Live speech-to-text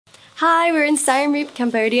Hi, we're in Siem Reap,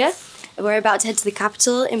 Cambodia. We're about to head to the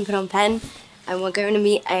capital in Phnom Penh, and we're going to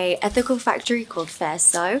meet a ethical factory called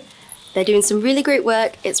Fairsew. They're doing some really great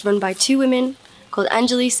work. It's run by two women called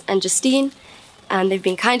Angelise and Justine, and they've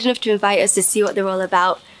been kind enough to invite us to see what they're all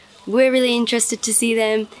about. We're really interested to see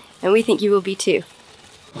them, and we think you will be too.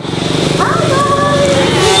 Hi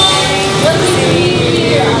guys! Lovely to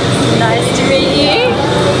meet you! Nice to meet you!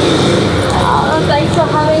 Oh, thanks for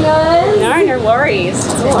having us! No worries.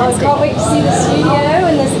 I can't wait to see the studio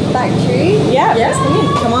and this factory. Yeah, let's come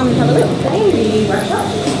in. Come on and have a look. The workshop.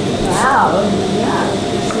 Wow. Yeah,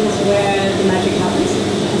 this is where the magic happens,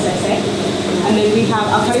 as I say. And then we have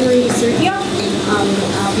our cutting room is through here.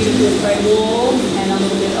 Our beautiful grey wall and a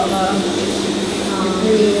little bit of a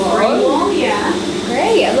green wall. Yeah.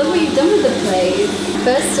 Great. I love what you've done with the place.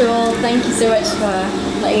 First of all, thank you so much for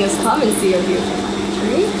letting us come and see your beautiful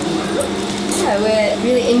factory. Yeah, we're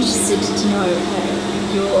really interested to know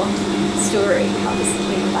your story, how this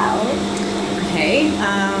came about. Okay,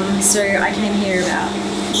 so I came here about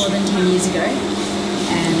more than 10 years ago,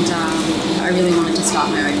 and I really wanted to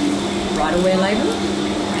start my own bridal-wear label,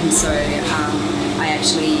 and so I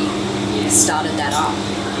actually started that up.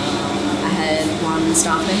 I had one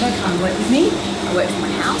staff member come and work with me. I worked from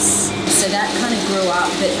my house, so that kind of grew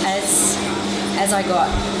up, but as I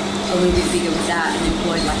got a little bit bigger with that and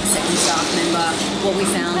employed like a second staff member, what we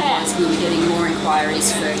found was we were getting more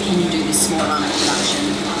inquiries for, can you do this small run of production?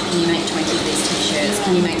 Can you make 20 of these t-shirts?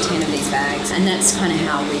 Can you make 10 of these bags? And that's kind of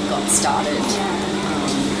how we got started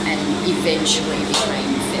and eventually became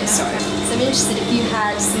Fairsew. So I'm interested, if you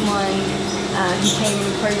had someone who came and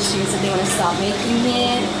approached you and said they want to start making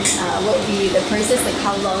here, what would be the process? Like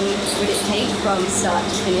how long would it take from start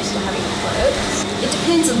to finish to having a product? It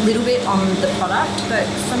depends a little bit on the product, but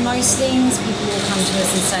for most things people will come to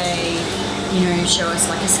us and say, you know, show us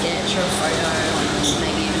like a sketch or a photo and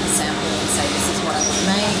maybe even a sample and say this is what I would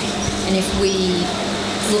make. And if we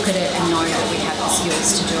look at it and know that we have the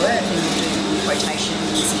skills to do it, then we'll do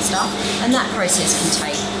quotations and stuff. And that process can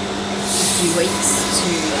take a few weeks to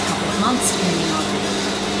a couple of months depending on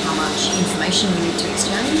how much information we need to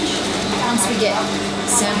exchange. Once we get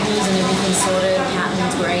samples and everything sorted,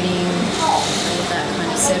 patterns, grading, all of that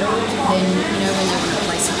kind of settled, then you know when they want to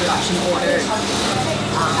place a production order,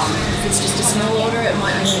 if it's just a small order it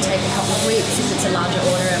might only take a couple of weeks. If it's a larger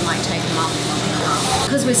order it might take a month, month and a half.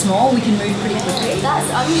 Because we're small we can move pretty quickly.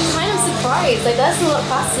 I'm kind of surprised, like that's a lot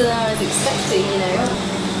faster than I was expecting, you know.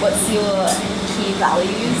 What's your key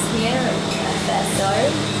values here at Fairsew?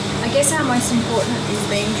 I guess our most important is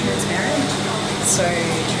being transparent. So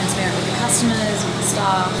transparent with the customers, with the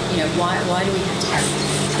staff. You know, why do we have to have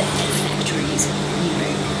bad factories, you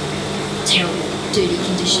know, terrible, dirty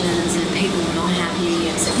conditions and people are not happy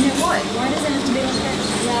and so, you know what? Why does it have to be like that?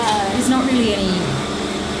 Yeah. There's not really any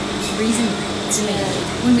reason to me.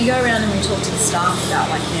 When we go around and we talk to the staff about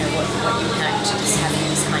like, you know, what impact just having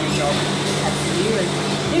this kind of job had for you, and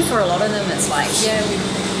you know, for a lot of them it's like, yeah,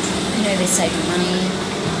 you know, they're saving money,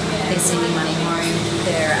 they're sending money home,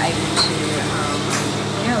 they're able to,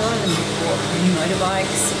 you know, a lot of them have bought new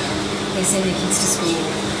motorbikes, they send their kids to school,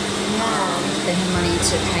 they have money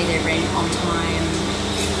to pay their rent on time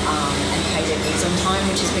and pay their bills on time,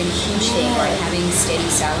 which has been a huge thing, like having steady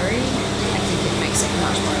salary. I think it makes it a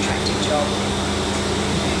much more attractive job,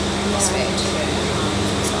 prospect for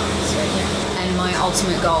staff. So yeah. And my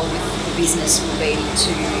ultimate goal with the business will be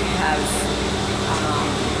to have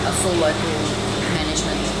a full local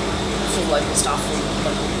management, full local staff, full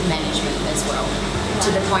local management as well, to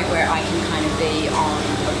the point where I can kind of be on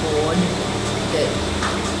a board that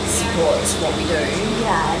supports what we do,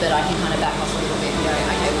 but I can kind of back off a little bit and go,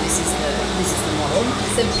 okay, well this is the model.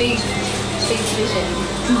 It's a big vision.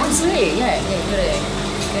 Absolutely, yeah, you've got to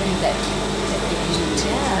have that big vision to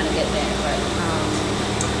kind of get there. But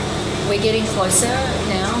we're getting closer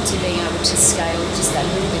now to being able to scale just that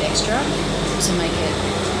little bit extra to make it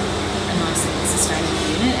a nice and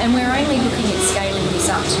sustainable unit. And we're only looking at scaling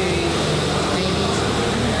this up to maybe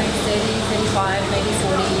 30, 35, maybe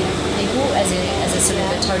 40 people as a sort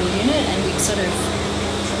of a total unit, and we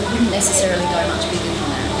wouldn't necessarily go much bigger than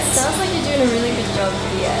that. Sounds like you're doing a really good job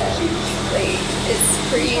here. Like, it's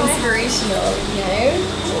pretty inspirational, you know?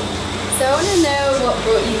 So I want to know what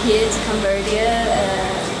brought you here to Cambodia.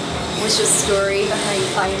 What's your story behind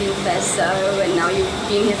finding Fairsew, and now you've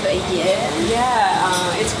been here for a year?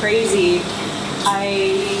 Yeah, it's crazy.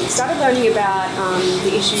 I started learning about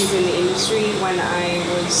the issues in the industry when I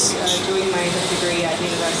was doing my degree at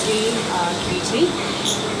university, QT,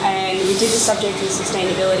 and we did the subject of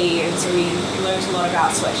sustainability, and so we learned a lot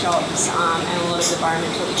about sweatshops and a lot of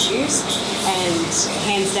environmental issues. And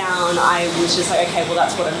hands down, I was just like, okay, well,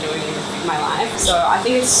 that's what I'm doing with my life. So I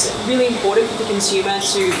think it's really important for the consumer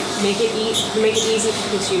to make it easy for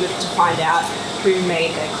the consumer to find out who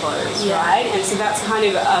made their clothes, right? And so that's kind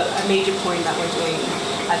of a major point that we're doing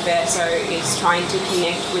at Fairsew, is trying to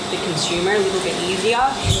connect with the consumer a little bit easier.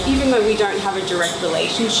 Even though we don't have a direct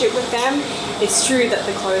relationship with them, it's true that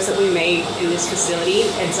the clothes that we make in this facility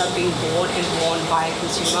ends up being bought and worn by a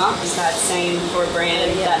consumer. It's that same for a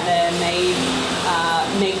brand that they're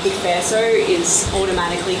made with Fairsew is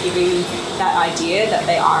automatically giving that idea that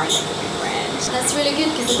they are an ethical brand. That's really good,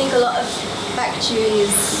 because I think a lot of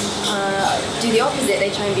factories do the opposite.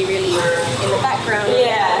 They try and be really in the background, and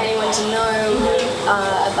don't want anyone to know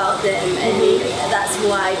about them, and that's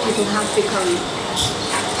why people have become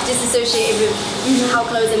disassociated with how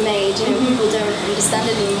clothes are made. You know, people don't understand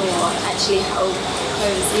anymore actually how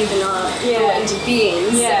clothes even are brought into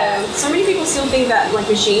being. So many people still think that like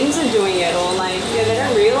machines are doing it, or like they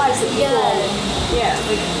don't realise that people.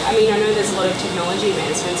 Like I mean, I know there's a lot of technology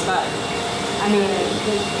advancements, but I mean,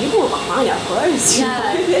 people are behind our clothes.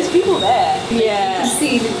 There's people there. You can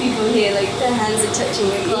see the people here, like their hands are touching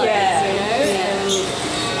your clothes, you know?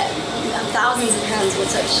 Thousands of hands will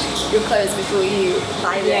touch your clothes before you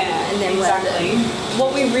buy them and then wear them.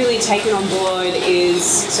 What we've really taken on board is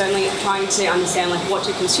certainly trying to understand like what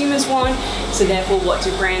do consumers want, so therefore what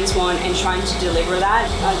do brands want, and trying to deliver that.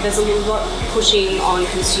 There's a lot pushing on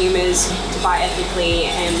consumers to buy ethically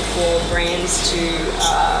and for brands to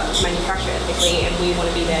manufacture ethically, and we want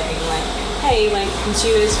to be there being like, hey, like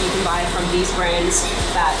consumers, you can buy from these brands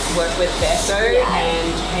that work with Fairsew, and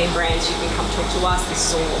hey brands, you can come talk to us, this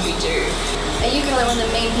is all what we do. Are you kind of one of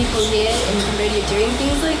the main people here in Cambodia doing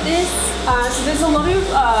things like this? So there's a lot of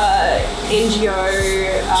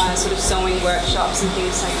NGO sort of sewing workshops and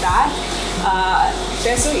things like that.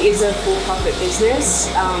 Fairsew is a for-profit business.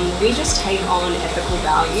 We just take on ethical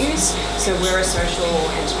values, so we're a social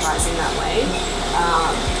enterprise in that way.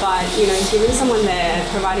 But you know, giving someone there,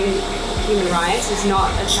 providing human rights is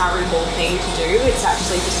not a charitable thing to do. It's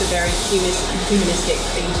actually just a very humanistic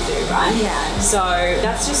thing to do, right? So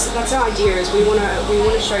that's our idea. Is we want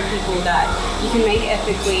to show people that you can make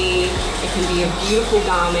ethically. It can be a beautiful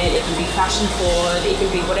garment. It can be fashion forward. It can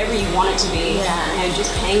be whatever you want it to be. And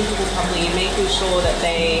just paying people properly and making sure that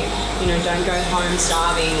they, you know, don't go home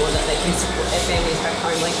starving, or that they can support their families back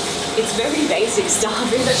home. Like it's very basic stuff.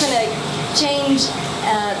 You're not trying to change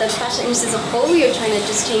the fashion industry as a whole. You're trying to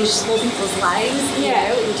just change small people's lives, you know,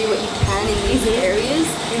 and do what you can in these areas,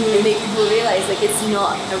 and make people realize like it's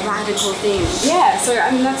not a radical thing. So I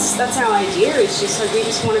mean that's our idea. It's just like we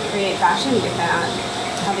just want to create fashion without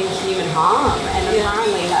having human harm, and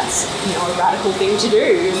apparently that's, you know, a radical thing to do,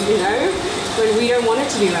 you know, when we don't want it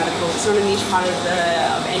to be radical. It's not a niche part of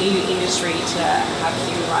any industry to have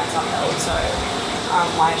human rights upheld, so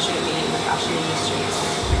why should it be in the fashion industry?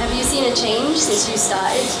 Have you seen a change since you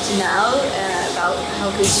started to now about how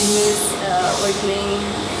consumers are opening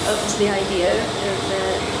up to the idea of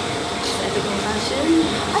ethical fashion?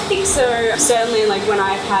 I think so. Certainly, like when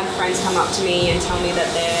I've had friends come up to me and tell me that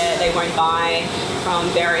they won't buy from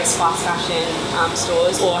various fast fashion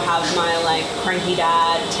stores, or have my like cranky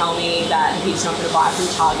dad tell me that he's not going to buy from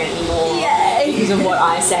Target anymore because of what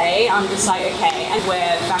I say. I'm just like, okay, and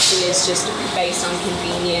where fashion is just based on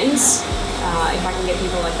convenience. If I can get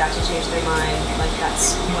people like that to change their mind, like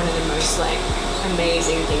that's one of the most like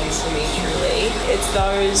amazing things for me, truly. It's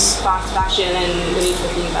those fast fashion, and when you're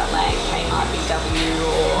talking about like Kmart, Big W,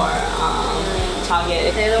 or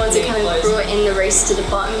Target, they're the ones that kind of brought in the race to the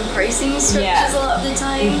bottom pricing structures a lot of the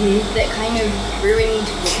time, that kind of ruined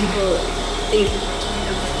what people think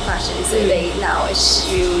of fashion. So they now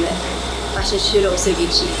assume that fashion should also be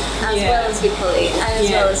cheap, as well as good quality, and as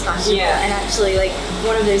well as fashionable. And actually, like,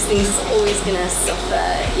 one of those things is always going to suffer.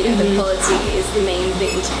 You know, the quality is the main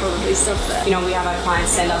thing to probably suffer. You know, we have our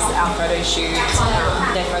clients send us our photo shoots,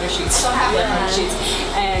 their photo shoots,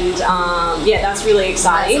 and that's really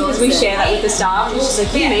exciting, because we share that with the staff. It's just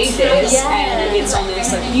like, you made this, and it's on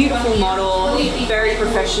this like beautiful model, very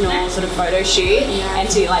professional sort of photo shoot, and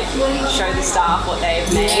to like show the staff what they've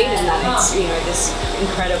made, and that it's, you know, this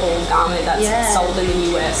incredible garment that's sold in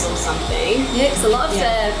the US or something. Because a lot of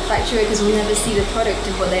factory workers will never see the product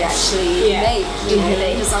of what they actually make. You know,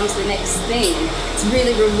 they just on to the next thing. It's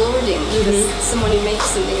really rewarding for someone who makes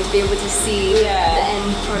something to be able to see the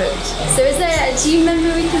end product. So is there a team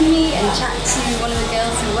member we can meet and chat to one of the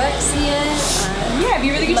girls who works here? Yeah, it'd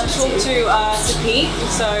be really good to talk to Sapik.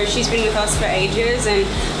 So she's been with us for ages, and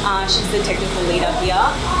she's the technical leader here.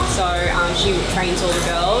 So she trains all the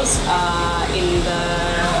girls in the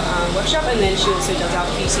workshop, and then she also does our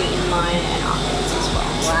QC inline and afterwards as well.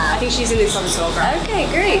 Wow. I think she's in this on Sogra. Okay,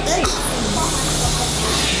 great.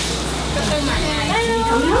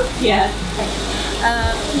 Yeah.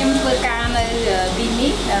 ខ្ញុំធ្វើការនៅ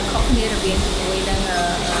Vimit ខុសគ្នារវាងជាមួយនឹង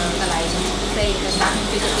កន្លែងផ្សេងដោយសារខ្ញុំ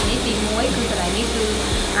ជួយទៅទីនេះទី1គឺកន្លែងនេះគឺ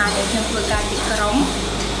អាចឲ្យខ្ញុំធ្វើការជាក្រុម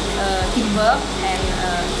teamwork and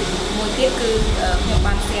មួយទៀតគឺខ្ញុំ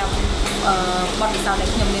បានស្រាប់បទពិសោធន៍ដែល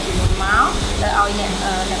ខ្ញុំមានពីមុនមកដែលឲ្យអ្នក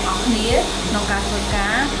ទាំងអស់គ្នាក្នុងការធ្វើកា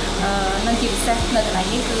រនិងជាពិសេសនៅកន្លែង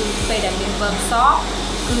នេះគឺពេលដែលមាន workshop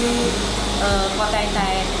គឺគាត់តែ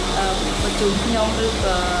បញ្ជូនខ្ញុំឬ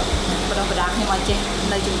ក៏បណ្ដុះបណ្ដាលខ្ញុំឲ្យចេះ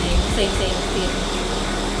នៅជំនាញផ្សេងៗទៀត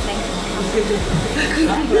Thank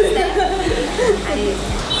you.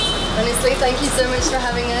 Honestly, thank you so much for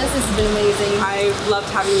having us. This has been amazing. I've loved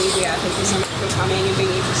having you here. Thank you so much for coming and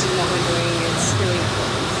being interested in what we're doing. It's really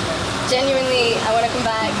important. Genuinely, I want to come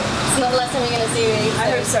back. It's not the last time you're going to see me. I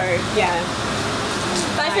hope so, yeah.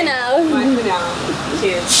 Bye for now. Bye for now.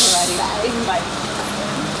 Cheers. Alrighty. Bye. Bye.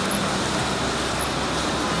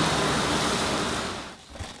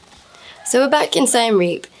 So we're back in Siem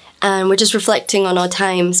Reap, and we're just reflecting on our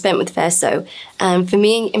time spent with Fairsew. And for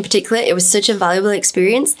me in particular, it was such a valuable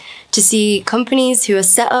experience to see companies who are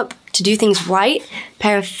set up to do things right,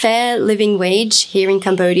 pay a fair living wage here in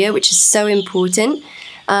Cambodia, which is so important.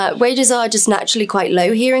 Wages are just naturally quite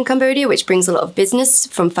low here in Cambodia, which brings a lot of business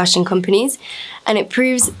from fashion companies. And it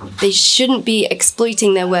proves they shouldn't be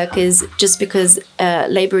exploiting their workers just because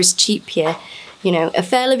labor is cheap here. You know, a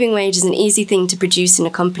fair living wage is an easy thing to produce in a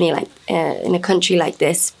company like in a country like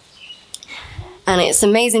this. And it's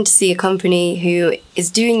amazing to see a company who is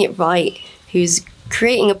doing it right, who's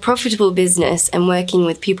creating a profitable business and working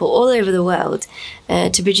with people all over the world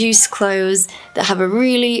to produce clothes that have a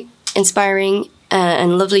really inspiring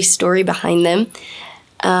and lovely story behind them,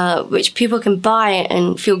 which people can buy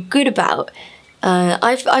and feel good about.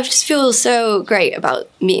 I just feel so great about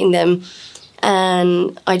meeting them.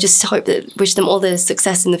 And I just hope that wish them all the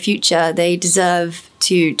success in the future. They deserve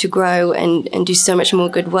to grow and do so much more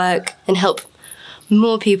good work and help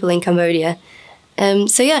more people in Cambodia.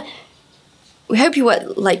 So yeah, we hope you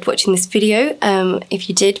liked watching this video. If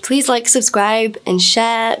you did, please like, subscribe and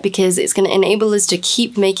share, because it's going to enable us to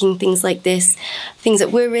keep making things like this, things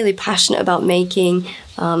that we're really passionate about making.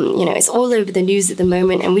 You know, it's all over the news at the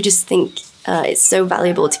moment, and we just think it's so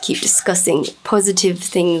valuable to keep discussing positive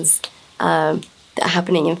things that are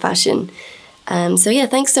happening in fashion. So yeah,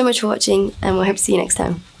 thanks so much for watching, and we'll hope to see you next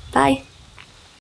time. Bye!